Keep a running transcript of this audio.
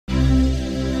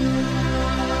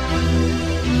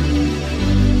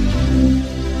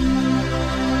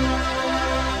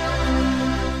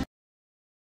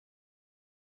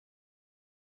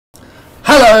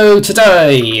Hello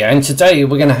today, and today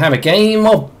we're going to have a game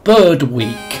of Bird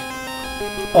Week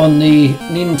on the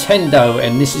Nintendo,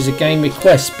 and this is a game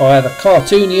request by the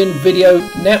Cartoonian Video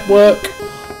Network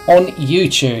on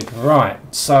YouTube. Right,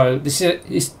 so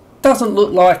this doesn't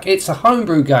look like it's a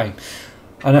homebrew game,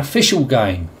 an official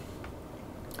game.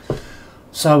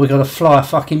 So we've got to fly a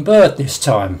fucking bird this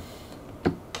time.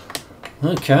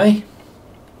 Okay.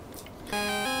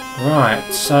 Right,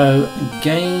 so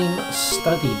game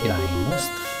study game. What's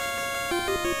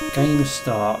the game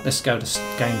start? Let's go to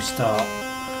game start.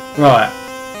 Right,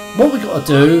 what we got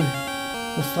to do?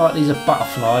 Looks like these are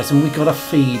butterflies, and we got to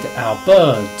feed our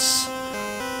birds.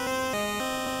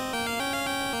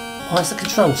 Why is the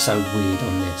control so weird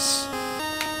on this?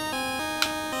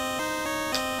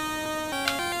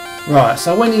 Right,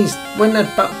 so when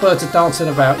the birds are dancing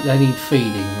about, they need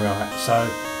feeding. Right, so.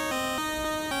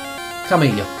 Come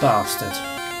here, you bastard.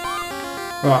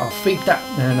 Right, I'll feed that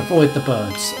and avoid the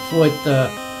birds. Avoid the...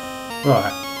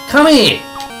 Right. Come here!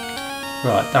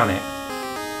 Right, done it.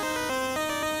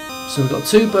 So we've got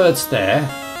two birds there.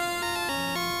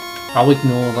 I'll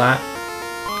ignore that.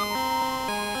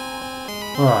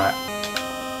 Right.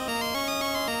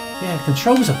 Yeah,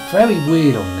 controls are very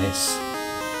weird on this.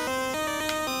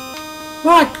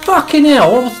 Right, fucking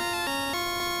hell. What was...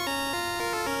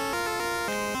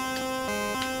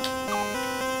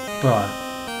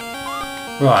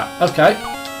 Right, okay.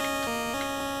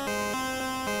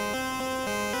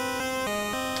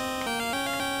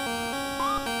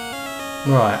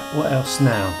 Right, what else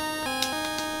now?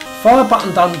 Fire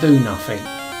button doesn't do nothing.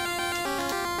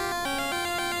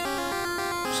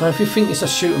 So if you think it's a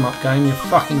shoot 'em up game, you're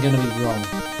fucking gonna be wrong.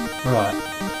 Right.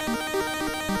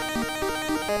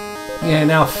 Yeah,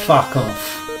 now fuck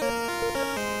off.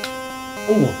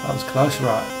 Oh, that was close,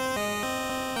 right.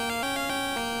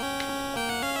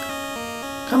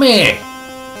 Come here!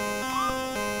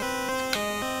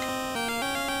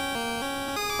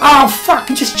 Oh fuck,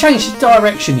 you just changed the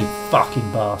direction, you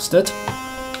fucking bastard.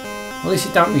 Well, at least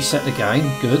it don't reset the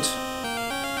game, good.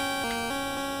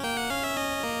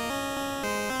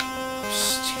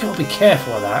 You gotta be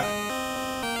careful of that.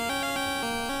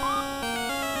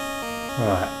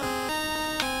 Right.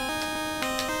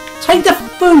 Take the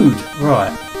food!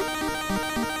 Right.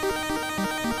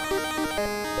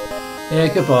 Yeah,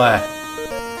 goodbye.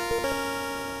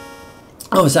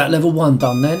 Oh, is that level 1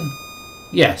 done then?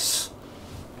 Yes.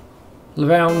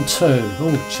 Round 2.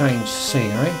 Oh, change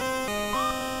scenery.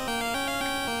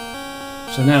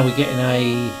 So now we're getting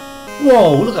a...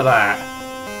 Whoa, look at that!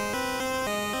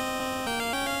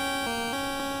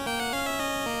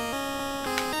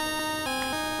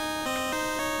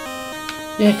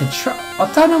 Yeah,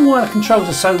 I don't know why the controls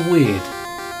are so weird.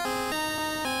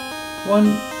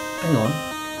 Hang on.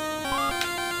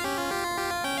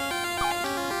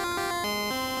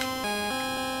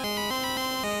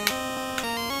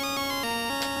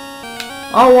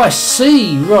 Oh, I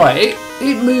see. Right,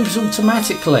 it moves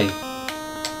automatically.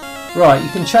 Right, you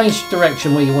can change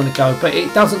direction where you want to go, but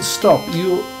it doesn't stop.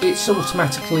 It's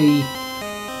automatically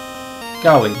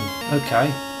going.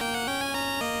 Okay.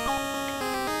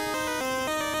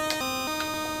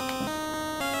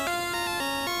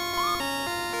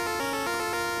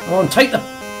 Come on, take the...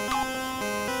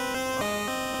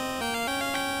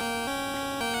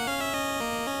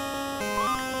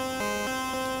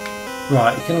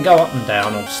 Right, you can go up and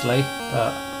down, obviously,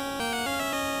 but...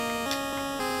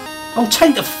 Oh,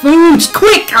 take the foods!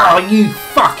 Quick! Oh, you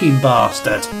fucking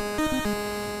bastard!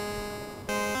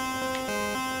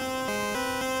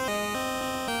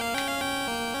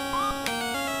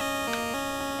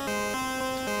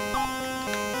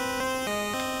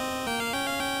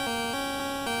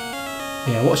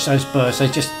 Yeah, watch those birds. They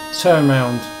just turn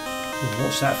around. Ooh,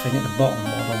 watch that thing at the bottom.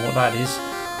 I don't know what that is.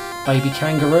 Baby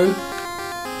kangaroo.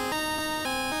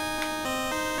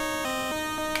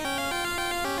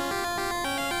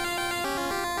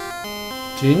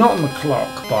 So you're not on the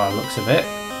clock by the looks of it.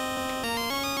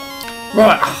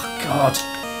 Right, oh god.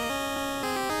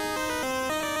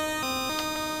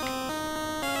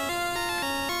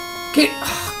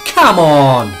 Come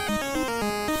on!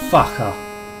 Fucker.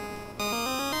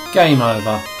 Game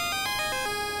over.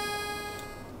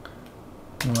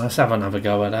 Well, let's have another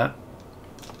go at that.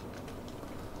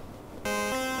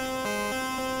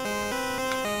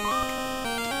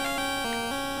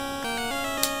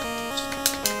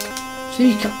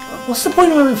 See, what's the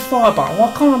point of having a fire button?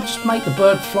 Why can't I just make the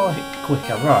bird fly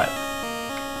quicker? Right.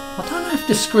 I don't know if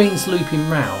the screen's looping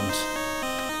round.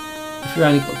 If you've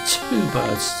only got two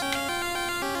birds.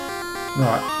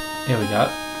 Right, here we go.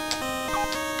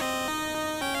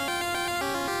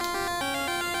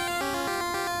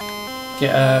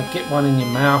 Get one in your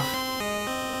mouth.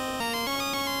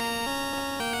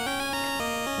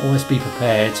 Always be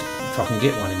prepared if I can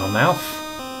get one in my mouth.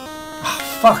 Oh,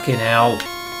 fucking hell.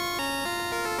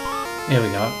 Here we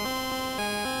go.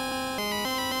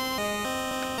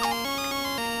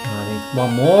 I need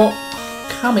one more.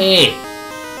 Come here.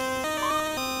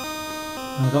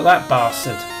 I've got that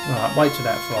bastard. Right, wait till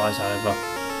that flies over.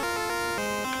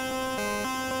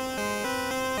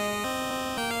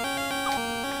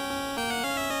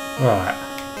 Right.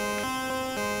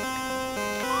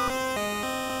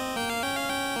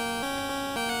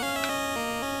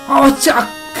 Oh,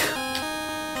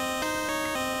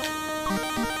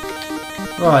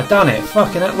 right, done it.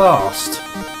 Fucking at last.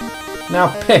 Now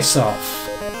piss off.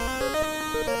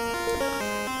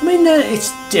 I mean,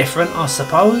 it's different, I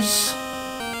suppose.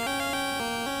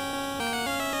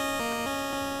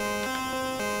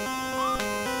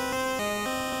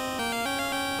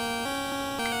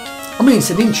 I mean,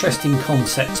 it's an interesting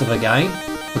concept of a game.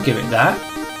 We'll give it that.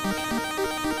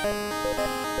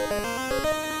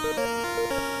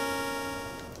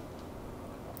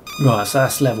 Right, so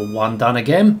that's level 1 done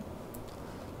again.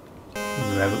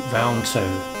 Round 2.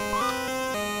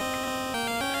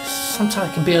 Sometimes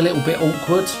it can be a little bit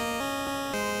awkward.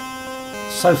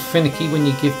 So finicky when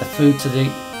you give the food to the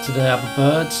other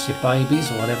birds, your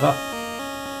babies or whatever.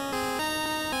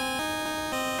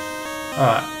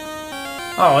 Alright.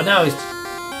 Oh no, it's...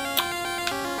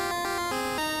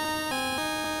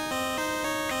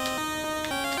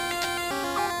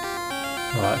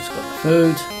 Right, it's got the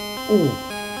food. Ooh.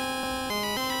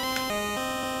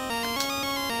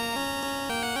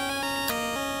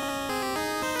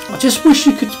 I just wish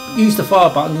you could use the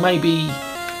fire button, maybe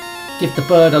give the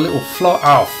bird a little fly...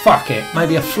 Oh, fuck it.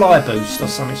 Maybe a fly boost or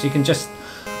something so you can just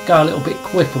go a little bit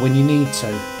quicker when you need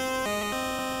to.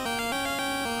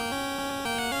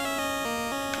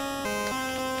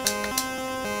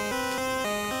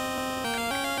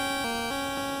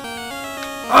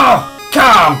 Oh,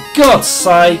 come, God's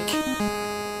sake!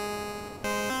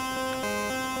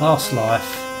 Last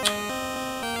life.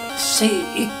 See,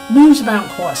 it moves about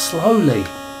quite slowly.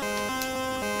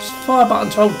 Just fire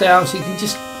button hold down so you can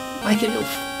just make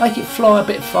it fly a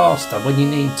bit faster when you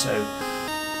need to.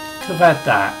 Could have had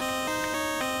that.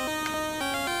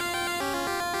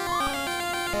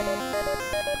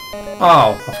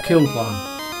 Oh, I've killed one.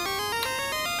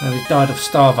 Now he's died of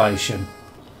starvation.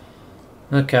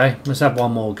 Okay, let's have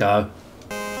one more go.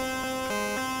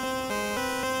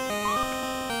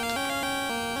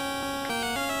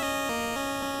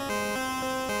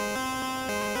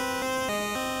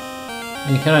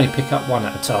 And you can only pick up one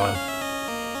at a time.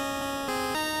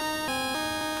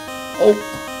 Oh!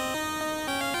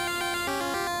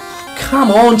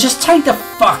 Come on, just take the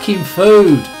fucking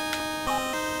food!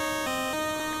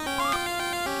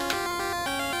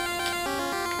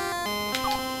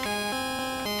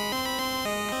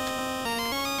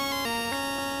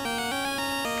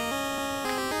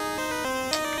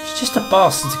 Just a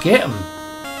bastard to get them.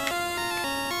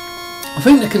 I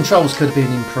think the controls could have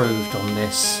been improved on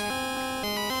this.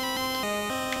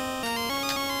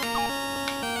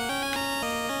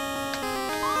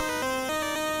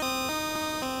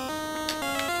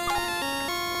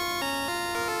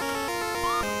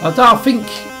 I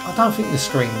don't think the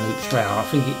screen loops round.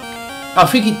 I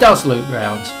think it does loop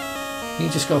round. You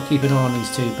just got to keep an eye on these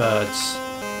two birds.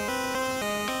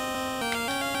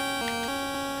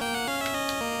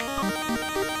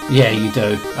 Yeah, you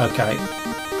do. Okay.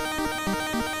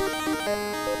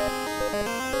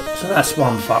 So that's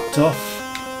one fucked off.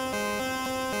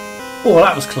 Oh,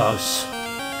 that was close.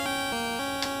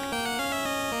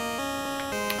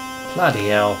 Bloody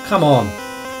hell. Come on.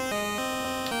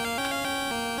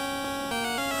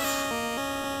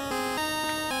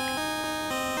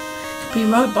 Could be a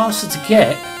right bastard to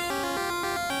get.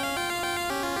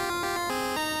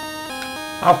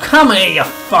 Oh, come here, you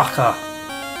fucker.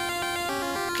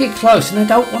 Get close and I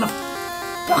don't want to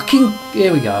fucking...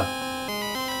 Here we go.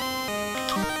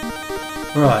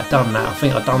 Right, done that. I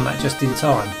think I've done that just in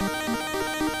time.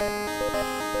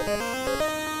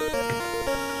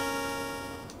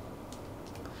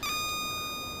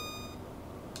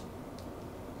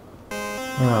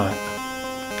 Right.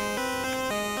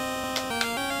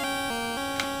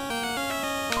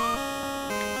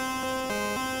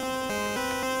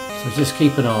 So just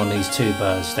keep an eye on these two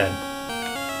birds then.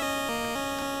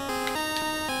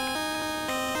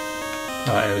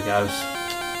 Right, here it goes.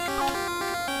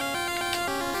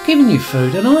 Giving you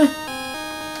food, ain't I?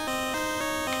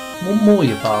 Want more,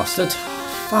 you bastard?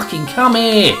 Fucking come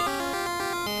here!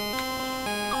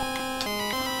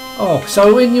 Oh,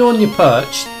 so when you're on your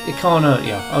perch, it can't hurt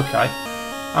you. Okay.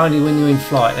 Only when you're in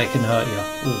flight they can hurt you.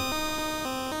 Ooh.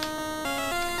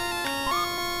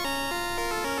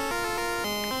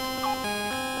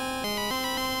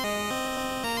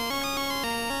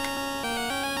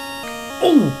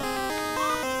 Ooh.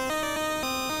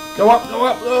 Go up, go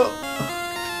up, go up.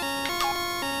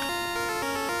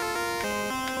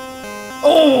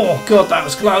 Oh god, that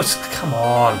was close. Come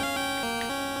on.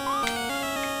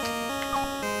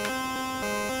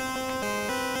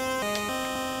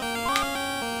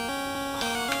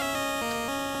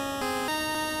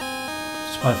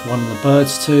 Just wait for one of the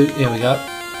birds to. Here we go.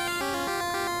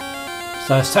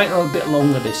 So it's taking a little bit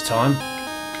longer this time.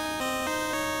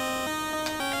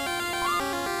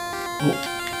 Oh.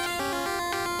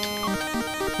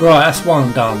 Right, that's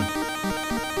one done.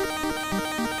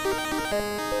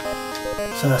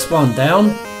 So that's one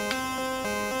down.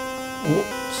 Oh,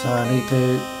 so I need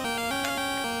to...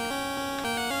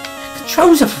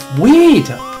 Controls are weird.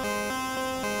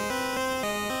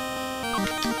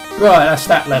 Right, that's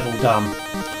that level done.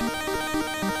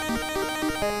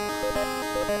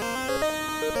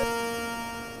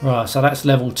 Right, so that's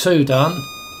level 2 done.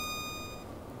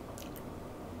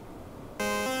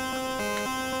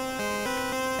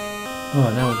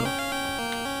 Right, now we've got...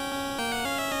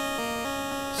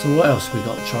 So what else we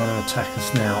got trying to attack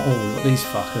us now? Oh, we've got these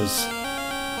fuckers.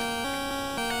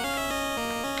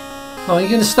 Oh, you're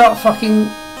going to start fucking...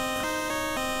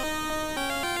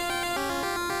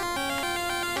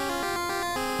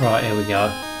 Right, here we go.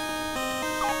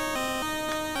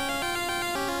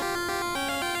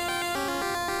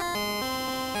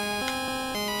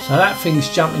 So that thing's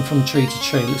jumping from tree to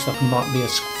tree. Looks like it might be a...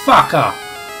 Fucker! I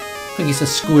think it's a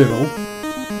squirrel.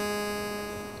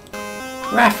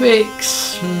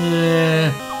 Graphics,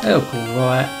 they look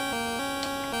alright.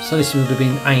 So this would have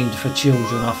been aimed for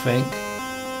children, I think.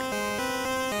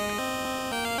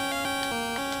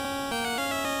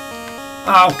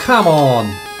 Oh, come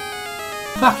on!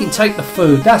 Fucking take the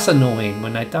food. That's annoying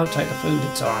when they don't take the food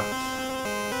in time.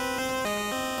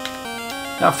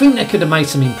 Now, I think they could have made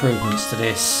some improvements to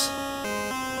this.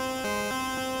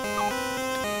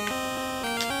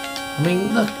 I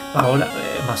mean, look. Oh,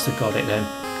 it must have got it then.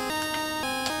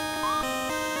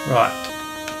 Right.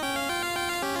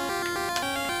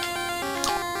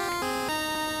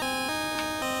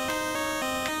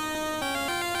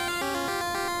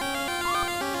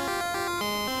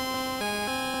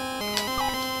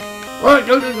 Right,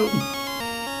 go, go, go.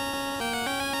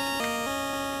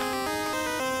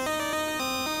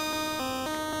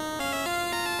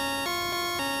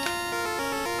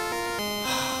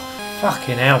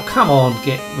 Fucking hell, come on,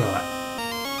 get right.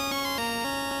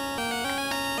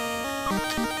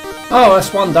 Oh,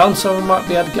 that's one done, so we might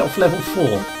be able to get off level 4.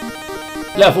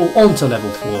 Level onto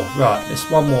level 4. Right, there's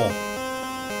one more.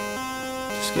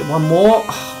 Just get one more.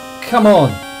 Oh, come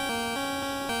on.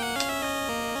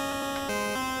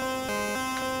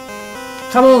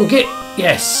 Come on, get...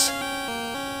 Yes.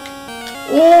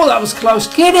 Oh, that was close.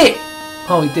 Get it.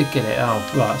 Oh, he did get it. Oh,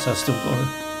 right, so I still got it.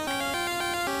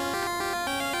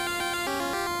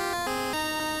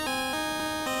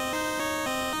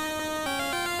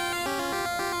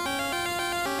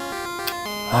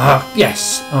 Ah,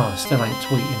 yes. Oh, I still ain't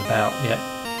tweeting about yet.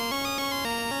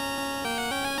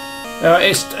 Oh.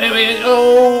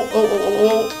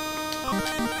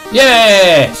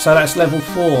 Yeah! So that's level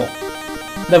 4.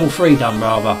 Level 3 done,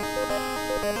 rather.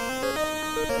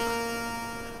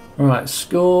 Right,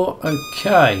 score.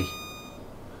 Okay.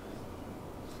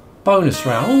 Bonus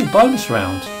round. Oh, bonus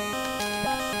round.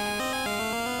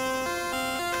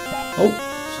 Oh,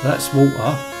 so that's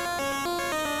water.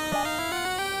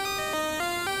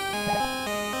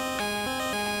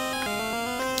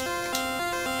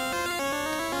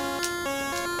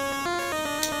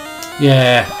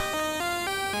 Yeah.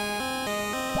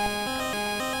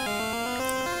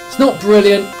 It's not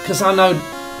brilliant because I know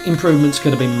improvements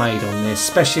could have been made on this,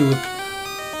 especially with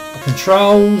the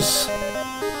controls.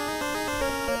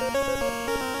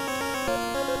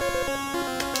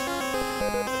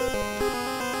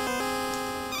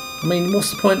 I mean, what's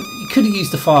the point? You could have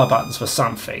used the fire buttons for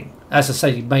something. As I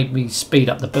say, you made me speed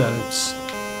up the birds.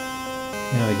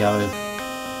 There we go.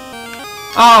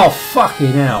 Oh,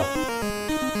 fucking hell.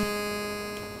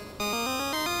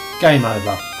 Game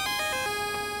over.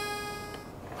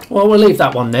 Well, we'll leave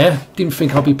that one there. Didn't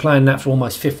think I'd be playing that for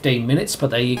almost 15 minutes, but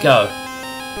there you go.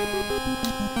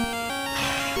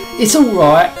 It's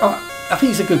alright. I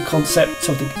think it's a good concept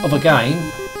of a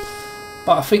game,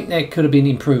 but I think there could have been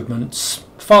improvements.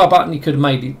 Fire button, you could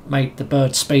have made the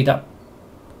bird speed up,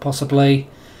 possibly.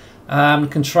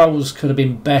 Controls could have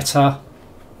been better. I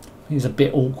think it's a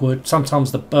bit awkward.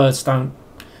 Sometimes the birds don't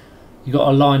You got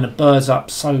to line the birds up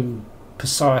so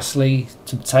precisely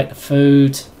to take the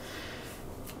food.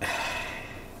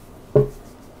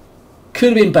 Could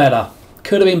have been better.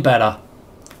 Could have been better.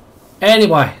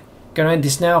 Anyway, going to end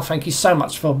this now. Thank you so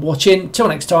much for watching. Till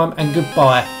next time, and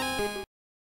goodbye.